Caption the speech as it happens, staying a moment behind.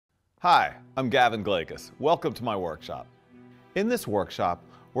Hi, I'm Gavin Glakas. Welcome to my workshop. In this workshop,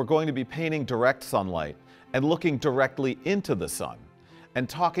 we're going to be painting direct sunlight and looking directly into the sun and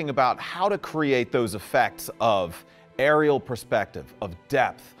talking about how to create those effects of aerial perspective, of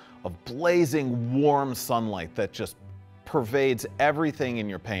depth, of blazing warm sunlight that just pervades everything in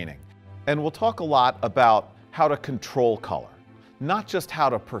your painting. And we'll talk a lot about how to control color. Not just how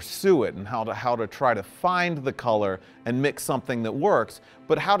to pursue it and how to try to find the color and mix something that works,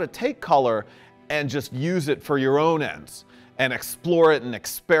 but how to take color and just use it for your own ends and explore it and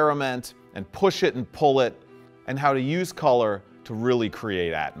experiment and push it and pull it, and how to use color to really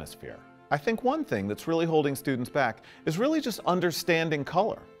create atmosphere. I think one thing that's really holding students back is really just understanding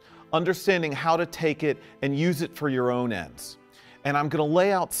color, understanding how to take it and use it for your own ends. And I'm going to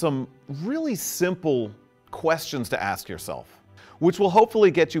lay out some really simple questions to ask yourself, which will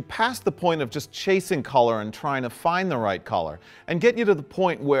hopefully get you past the point of just chasing color and trying to find the right color, and get you to the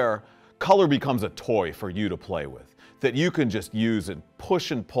point where color becomes a toy for you to play with, that you can just use and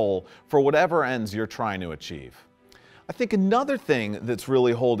push and pull for whatever ends you're trying to achieve. I think another thing that's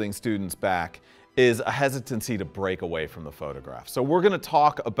really holding students back is a hesitancy to break away from the photograph. So we're going to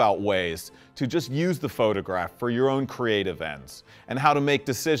talk about ways to just use the photograph for your own creative ends and how to make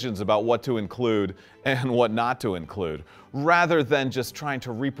decisions about what to include and what not to include, rather than just trying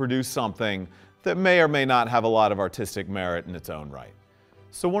to reproduce something that may or may not have a lot of artistic merit in its own right.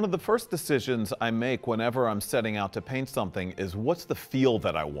 So one of the first decisions I make whenever I'm setting out to paint something is, what's the feel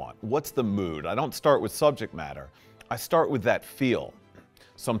that I want? What's the mood? I don't start with subject matter. I start with that feel.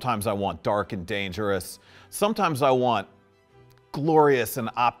 Sometimes I want dark and dangerous. Sometimes I want glorious and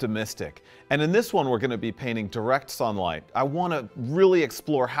optimistic. And in this one, we're going to be painting direct sunlight. I want to really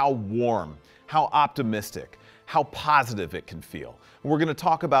explore how warm, how optimistic, how positive it can feel. We're going to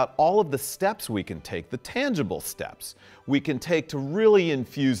talk about all of the steps we can take, the tangible steps we can take to really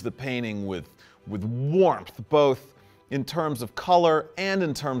infuse the painting with warmth, both in terms of color and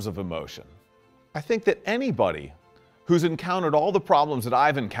in terms of emotion. I think that anybody who's encountered all the problems that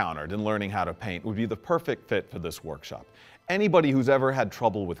I've encountered in learning how to paint would be the perfect fit for this workshop. Anybody who's ever had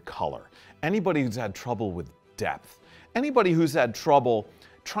trouble with color, anybody who's had trouble with depth, anybody who's had trouble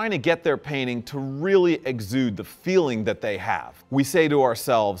trying to get their painting to really exude the feeling that they have. We say to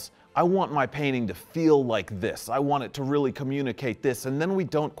ourselves, I want my painting to feel like this. I want it to really communicate this, and then we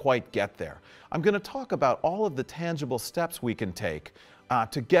don't quite get there. I'm going to talk about all of the tangible steps we can take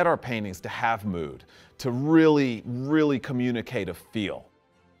to get our paintings to have mood, to really communicate a feel.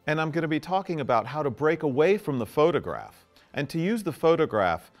 And I'm going to be talking about how to break away from the photograph and to use the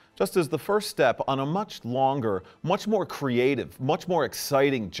photograph just as the first step on a much longer, much more creative, much more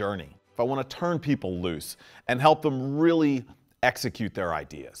exciting journey. If I want to turn people loose and help them really execute their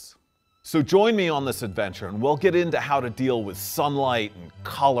ideas. So join me on this adventure and we'll get into how to deal with sunlight and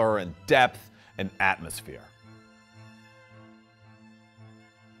color and depth and atmosphere.